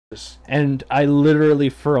And I literally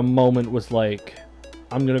for a moment was like,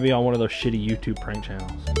 I'm gonna be on one of those shitty YouTube prank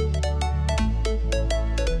channels.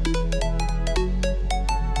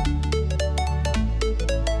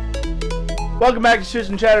 Welcome back to Shoots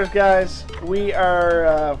and Chatters, guys. We're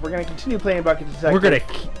gonna continue playing Bucket Detective. We're gonna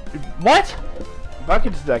what?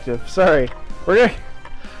 Bucket Detective. Sorry. We're gonna.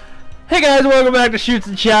 Hey guys, welcome back to Shoots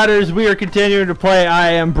and Chatters. We are continuing to play I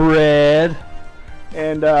Am Bread.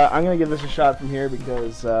 And I'm gonna give this a shot from here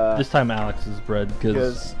because this time Alex is bread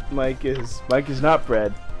because Mike is not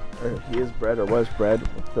bread, or he is bread or was bread.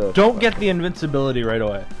 Don't get the invincibility right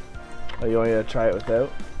away. Oh, you want me to try it without?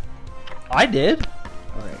 I did.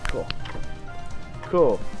 All right, cool.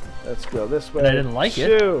 Cool. Let's go this way. And I didn't like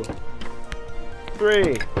it. 2,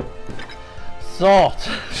 3. Salt.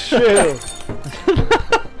 2.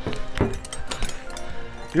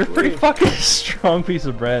 You're a pretty fucking strong piece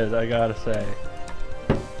of bread, I gotta say.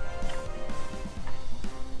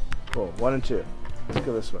 Cool. 1 and 2. Let's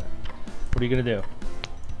go this way. What are you gonna do?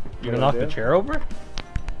 You gonna knock the chair over? I'll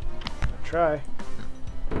try.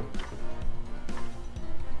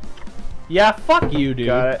 Yeah, fuck you, dude.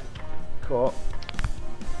 Got it. Cool.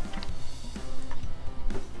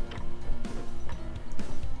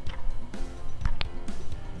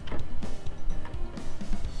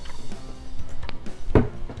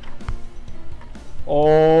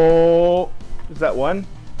 Oh. Is that 1?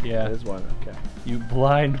 Yeah. It is 1. Okay. You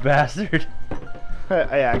blind bastard.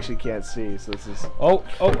 I actually can't see, so this is... Oh.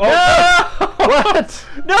 No! What?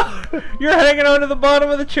 No! You're hanging on to the bottom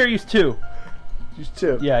of the chair. Use 2. Use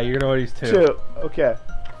 2. Yeah, you're gonna use 2. 2. Okay.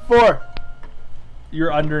 4.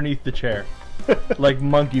 You're underneath the chair. Like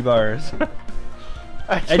monkey bars.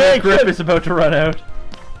 And your grip is about to run out.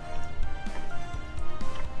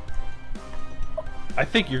 I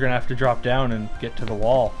think you're gonna have to drop down and get to the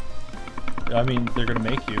wall. I mean, they're gonna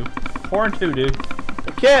make you. 4 and 2, dude.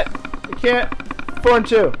 I can't. 4 and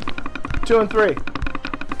 2. 2 and 3.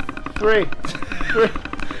 3.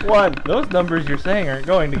 1. Those numbers you're saying aren't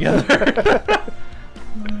going together.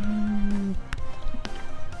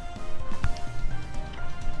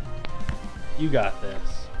 You got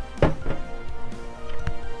this.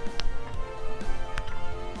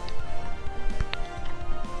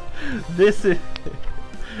 This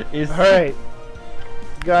is alright.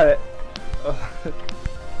 Got it.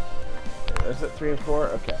 Is it 3 and 4?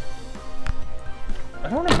 Okay. I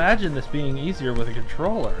don't imagine this being easier with a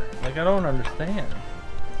controller. Like, I don't understand.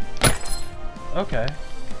 Okay.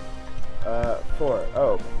 4.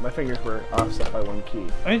 Oh, my fingers were offset by 1 key.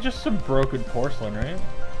 I mean, just some broken porcelain, right?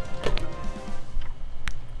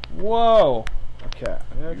 Whoa! Okay,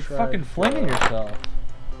 I'm gonna You're try. fucking flinging yourself.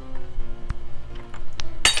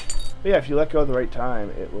 But yeah, if you let go at the right time,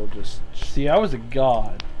 it will just... See, I was a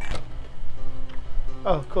god.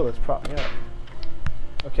 Oh, cool, let's prop me up.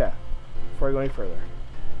 Okay, before I go any further,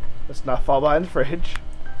 let's not fall behind the fridge.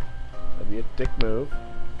 That'd be a dick move.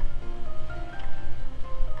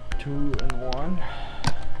 2 and 1.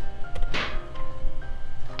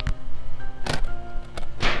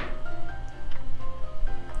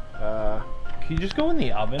 Can you just go in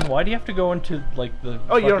the oven? Why do you have to go into, like, the...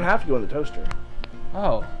 Oh, you don't have to go in the toaster.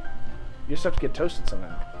 Oh. You just have to get toasted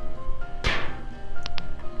somehow.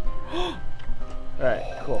 Alright,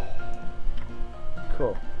 cool.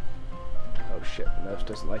 Cool. Oh shit, Nose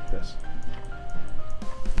doesn't like this.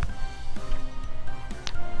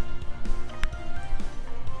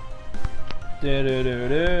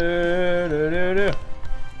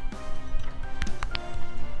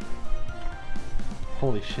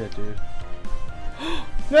 Holy shit, dude.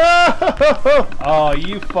 No! Oh,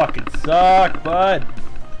 you fucking suck, bud.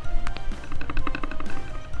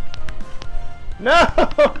 No!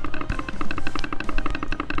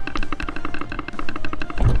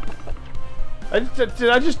 Did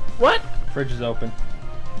I just... What? Fridge is open.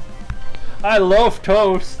 I loaf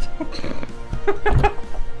toast.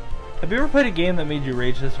 Have you ever played a game that made you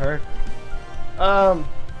rage this hard?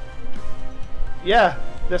 Yeah,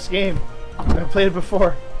 this game. I've played it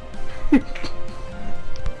before. Yeah,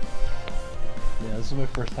 this is my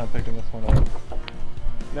first time picking this one up.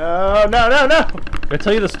 No! Did I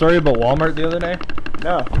tell you the story about Walmart the other day?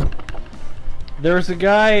 No. There was a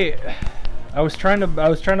guy. I was trying to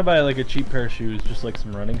buy like a cheap pair of shoes, just like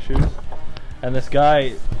some running shoes, and this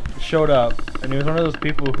guy showed up, and he was one of those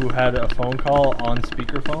people who had a phone call on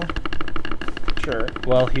speakerphone. Sure.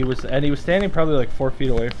 Well, he was standing probably like 4 feet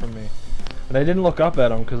away from me, and I didn't look up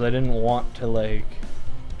at him because I didn't want to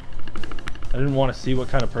see what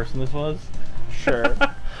kind of person this was. Sure.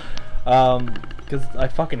 Because I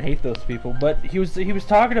fucking hate those people. But he was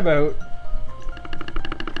talking about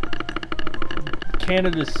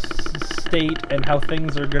Canada's state and how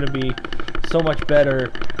things are going to be so much better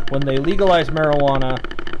when they legalize marijuana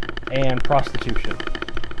and prostitution.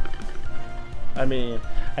 I mean,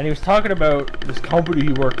 and he was talking about this company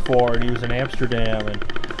he worked for, and he was in Amsterdam, and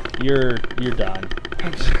you're done.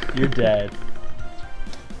 You're dead.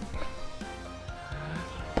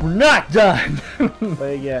 We're not done.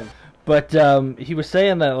 Play again. But he was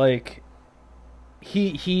saying that like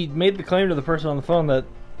he made the claim to the person on the phone that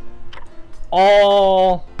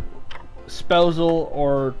all spousal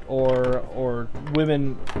or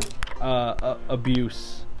women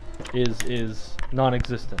abuse is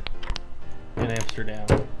non-existent in Amsterdam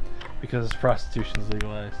because prostitution is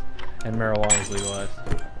legalized and marijuana is legalized.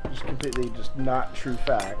 Just completely just not true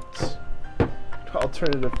facts.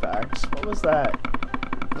 Alternative facts. What was that?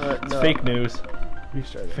 It's fake news.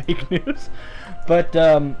 Restart it. Fake news. But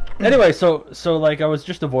anyway, so like I was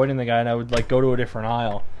just avoiding the guy, and I would like go to a different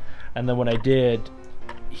aisle, and then when I did,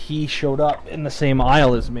 he showed up in the same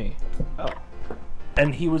aisle as me. Oh.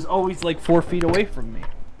 And he was always like 4 feet away from me.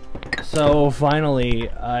 So finally,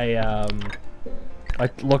 I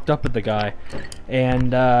looked up at the guy,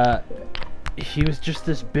 and he was just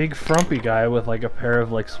this big frumpy guy with like a pair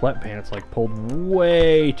of like sweatpants like pulled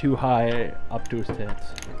way too high up to his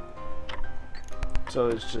tits. So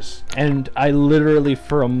it's just... And I literally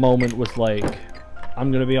for a moment was like,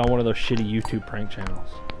 I'm gonna be on one of those shitty YouTube prank channels.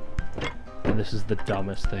 And this is the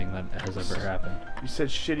dumbest thing that has ever happened. You said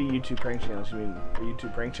shitty YouTube prank channels. You mean a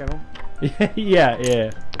YouTube prank channel?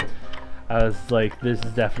 Yeah. I was like, this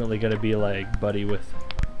is definitely gonna be like Buddy with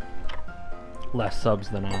less subs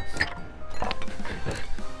than us.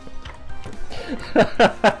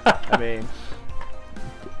 I mean,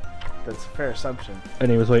 that's a fair assumption. And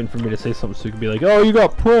he was waiting for me to say something so he could be like, oh, you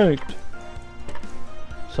got pranked.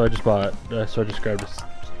 So I just grabbed a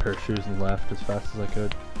pair of shoes and left as fast as I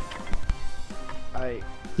could.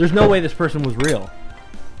 There's no way this person was real.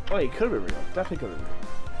 Oh, he could have been real. Definitely could have been real.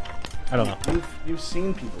 I don't know. You've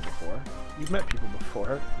seen people before. You've met people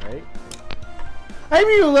before, right? I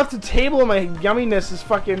haven't even left the table and my yumminess is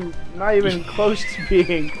fucking not even close to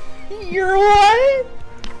being... Your what?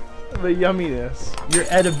 The yumminess. Your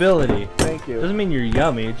edibility. Thank you. Doesn't mean you're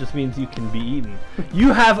yummy, it just means you can be eaten.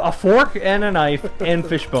 You have a fork and a knife and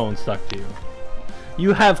fish bones stuck to you.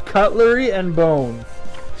 You have cutlery and bones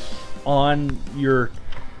on your...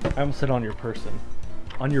 I almost said on your person.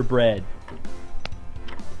 On your bread.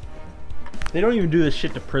 They don't even do this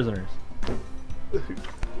shit to prisoners.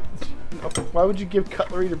 Why would you give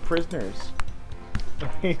cutlery to prisoners?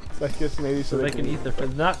 I guess maybe so they can eat their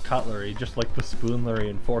food. Not cutlery, just like the spoonlery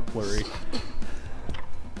and forklery.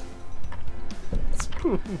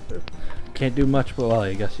 Can't do much, but well,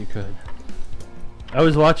 I guess you could. I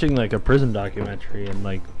was watching like a prison documentary, and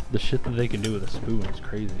like the shit that they can do with a spoon is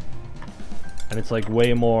crazy. And it's like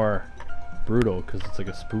way more brutal because it's like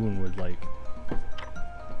a spoon would like...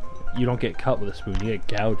 You don't get cut with a spoon, you get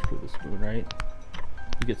gouged with a spoon, right?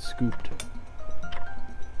 You get scooped.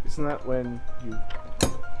 Isn't that when you...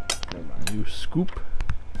 Never mind. You scoop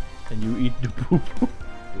and you eat the poop.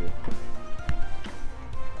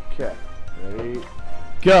 Okay, ready?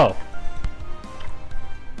 Go!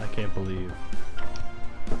 I can't believe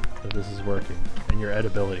that this is working, and your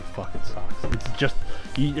edibility fucking sucks.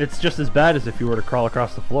 It's just as bad as if you were to crawl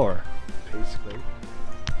across the floor. Basically.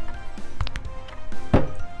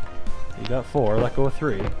 You got 4, let go of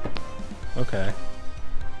 3. Okay.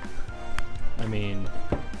 I mean...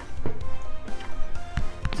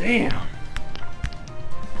 Damn!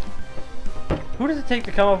 Who does it take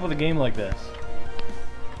to come up with a game like this?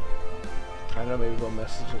 I don't know, maybe they'll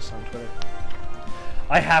message us on Twitter.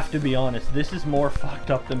 I have to be honest, this is more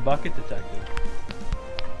fucked up than Bucket Detective.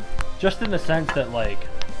 Just in the sense that, like,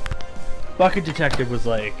 Bucket Detective was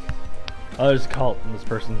like, oh, there's a cult and this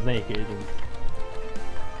person's naked, and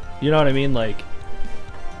you know what I mean? Like,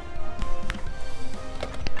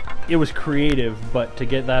 it was creative, but to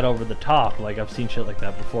get that over the top, like, I've seen shit like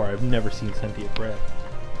that before. I've never seen sentient bread.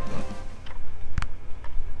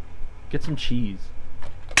 Get some cheese.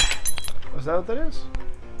 Is that what that is?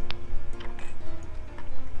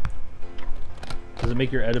 Does it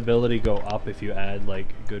make your edibility go up if you add,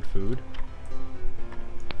 like, good food?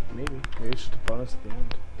 Maybe. Maybe it's just a bonus at the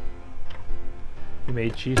end. You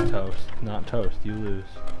made cheese toast, not toast. You lose.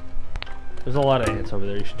 There's a lot of ants over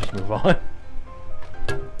there. You should just move on.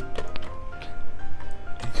 Do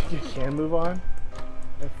you think you can move on?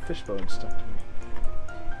 I have fish bones stuck to me.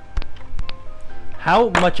 How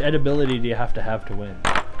much edibility do you have to win?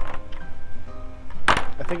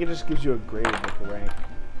 I think it just gives you a grade, like a rank.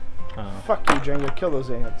 Oh. Fuck you, Django. Kill those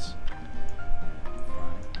ants.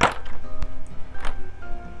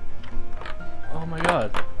 Oh my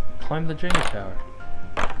god. climb the Jenga tower.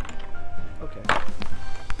 Okay.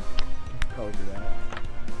 Probably do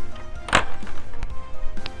that.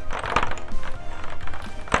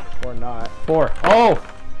 Or not. 4. Oh!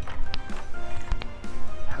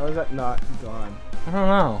 How is that not gone? I don't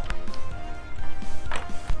know.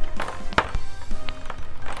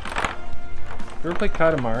 You ever play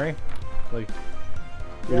Katamari? Like,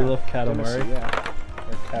 Yeah, we love Katamari. Dempsey, yeah.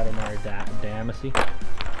 Or Katamari Damacy.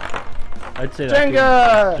 I'd say that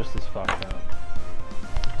Jenga! game's just as fucked up.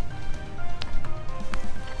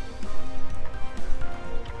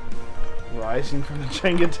 Rising from the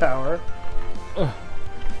Jenga tower. Ugh.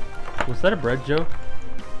 Was that a bread joke?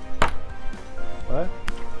 What?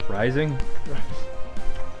 Rising?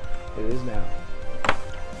 It is now.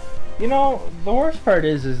 You know, the worst part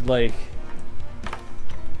is like,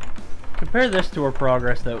 compare this to our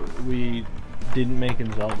progress that we didn't make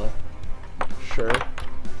in Zelda. Sure.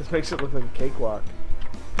 This makes it look like a cakewalk.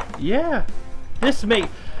 Yeah.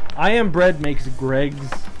 I Am Bread makes Greg's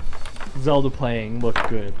Zelda playing look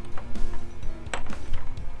good.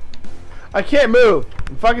 I can't move.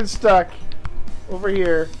 I'm fucking stuck. Over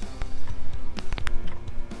here.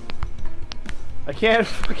 I can't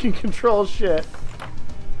fucking control shit.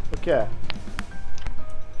 Okay.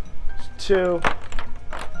 2.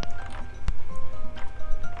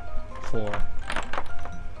 4.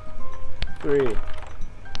 3.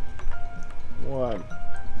 1.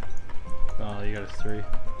 Oh, you got a 3.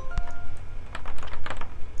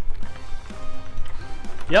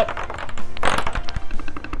 Yep.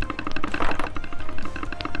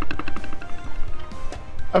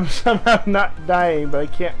 I'm somehow not dying, but I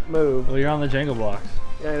can't move. Well, you're on the Jenga blocks.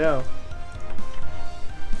 Yeah, I know.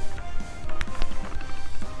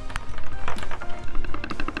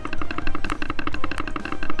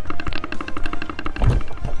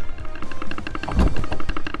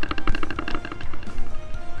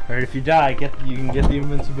 Alright, if you die, you can get the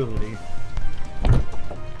invincibility.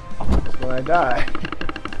 That's when I die.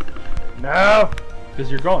 No!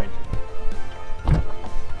 Because you're going to.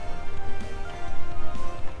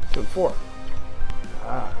 2 and 4.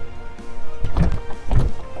 Ah.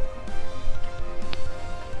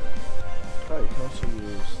 Oh, you can also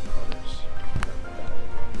use others.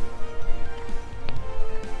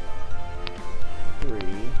 3.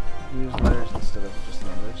 Use letters instead of just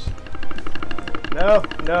numbers. No,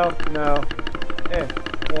 no, no. And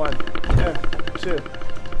 1, and 2.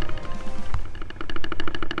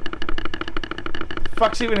 The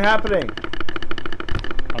fuck's even happening?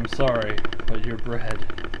 I'm sorry, but your bread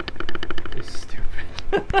is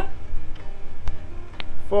stupid.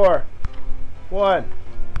 4, 1,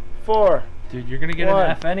 4. Dude, you're gonna get 1.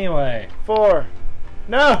 an F anyway. 4.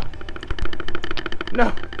 No!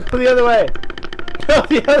 No! Go the other way! Go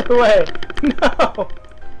the other way! No!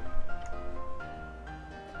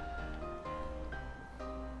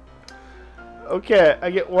 Okay, I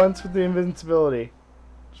get once with the invincibility.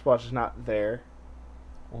 Just watch, it's not there.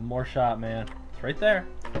 One more shot, man. It's right there.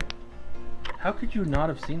 How could you not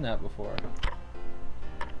have seen that before?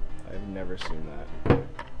 I've never seen that.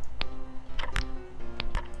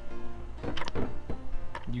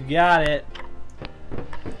 You got it.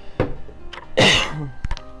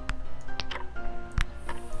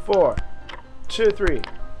 4, 2, 3,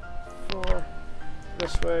 4.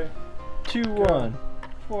 This way. 2, Go. 1,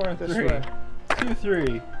 4 and This 3. way. 2,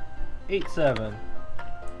 3, 8, 7.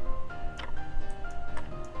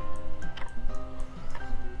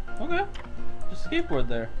 Okay. Just skateboard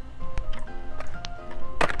there.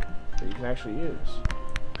 That you can actually use.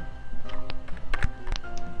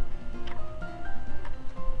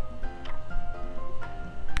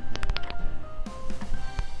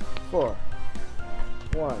 Four.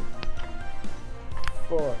 1.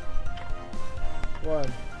 4.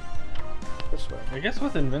 1. This way. I guess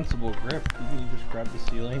with invincible grip, you can just grab the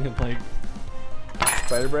ceiling and like...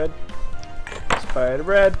 Spider bread. Spider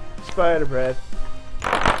bread. Spider bread.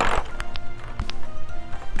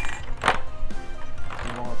 He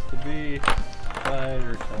wants to be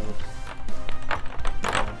spider toast.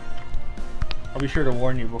 I'll be sure to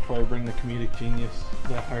warn you before I bring the comedic genius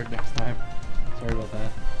that hard next time. Sorry about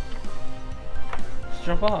that. Just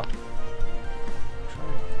jump off.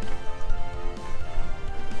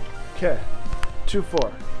 Okay. 2,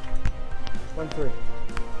 4. 1, 3.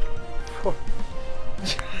 4.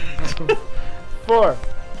 4.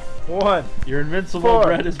 1. Your invincible 4.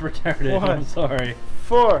 bread is retarded. 1. I'm sorry.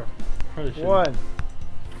 4. Probably shouldn't. 1.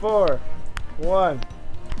 4. 1.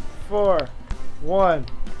 4. 1.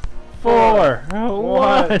 4. Oh,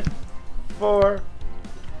 1. 4.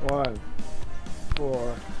 1.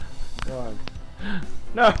 4. 1.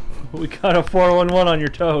 No! We got a 411 on your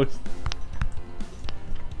toast.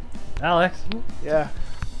 Alex? Yeah.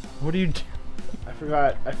 What are you doing? I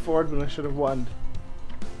forgot. I forward when I should have won.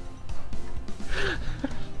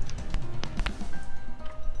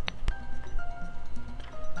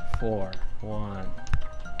 Four. 1.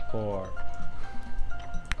 4.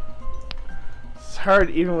 It's hard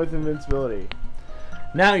even with invincibility.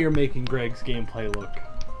 Now you're making Greg's gameplay look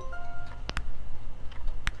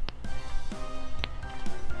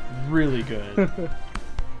really good.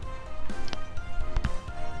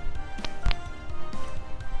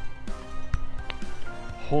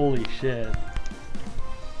 Holy shit.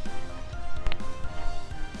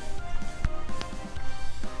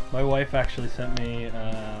 My wife actually sent me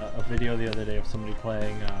a video the other day of somebody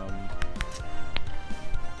playing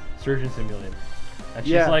Surgeon Simulator. And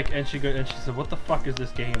she's like, and she said, "What the fuck is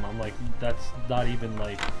this game?" I'm like, "That's not even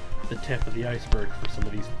like the tip of the iceberg for some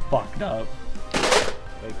of these fucked up,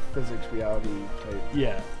 like physics, reality type."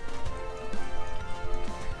 Yeah.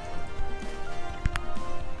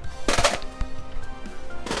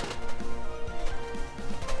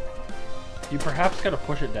 You perhaps gotta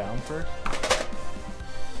push it down first.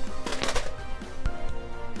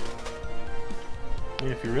 I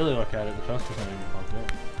mean, if you really look at it, the toaster's not even plugged in.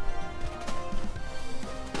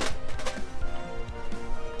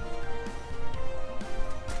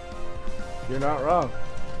 You're not wrong.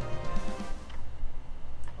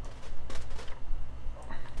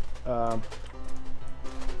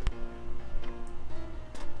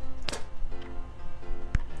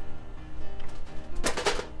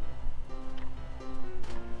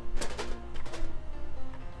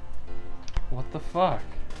 What the fuck?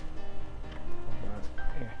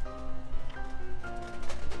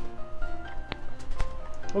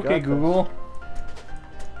 Okay, Google.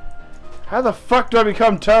 How the fuck do I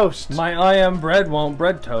become toast? My I am bread won't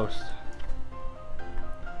bread toast.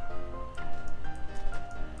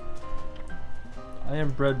 I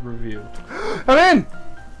am bread review. I'm in!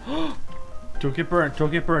 Don't get burnt,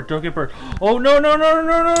 don't get burnt, don't get burnt. Oh no no no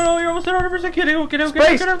no no no, you're almost 100% kidding. Get out,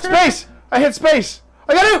 space! Space! I hit space!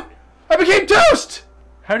 I got out! I became toast!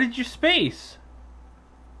 How did you space?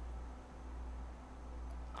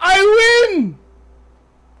 I win!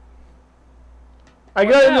 I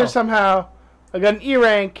got in there somehow. I got an E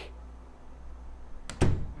rank.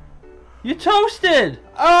 You toasted!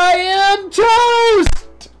 I am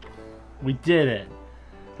toast! We did it.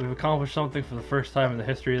 We've accomplished something for the first time in the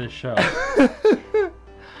history of this show.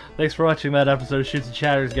 Thanks for watching that episode of Shoots and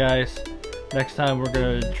Chatters, guys. Next time we're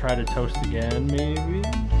gonna try to toast again, maybe?